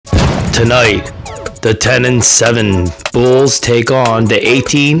Tonight, the 10-7 Bulls take on the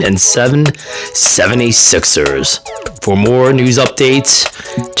 18-7 76ers. For more news updates,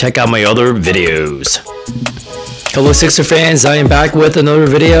 check out my other videos. Hello Sixer fans, I am back with another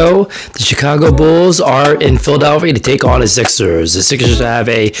video. The Chicago Bulls are in Philadelphia to take on the Sixers. The Sixers have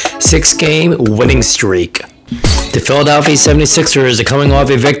a 6-game winning streak. The Philadelphia 76ers are coming off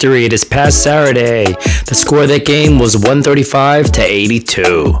a victory this past Saturday. The score of that game was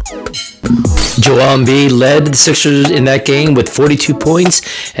 135-82. Joel Embiid led the Sixers in that game with 42 points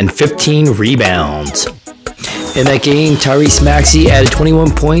and 15 rebounds. In that game, Tyrese Maxey added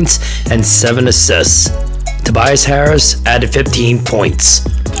 21 points and 7 assists. Tobias Harris added 15 points.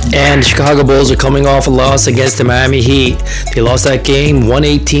 And the Chicago Bulls are coming off a loss against the Miami Heat. They lost that game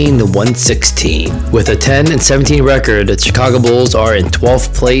 118-116. With a 10-17 record, the Chicago Bulls are in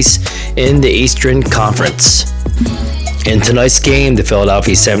 12th place in the Eastern Conference. In tonight's game, the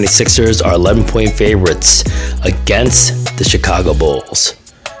Philadelphia 76ers are 11-point favorites against the Chicago Bulls.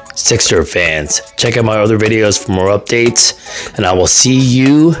 Sixer fans, check out my other videos for more updates, and I will see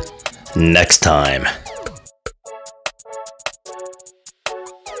you next time.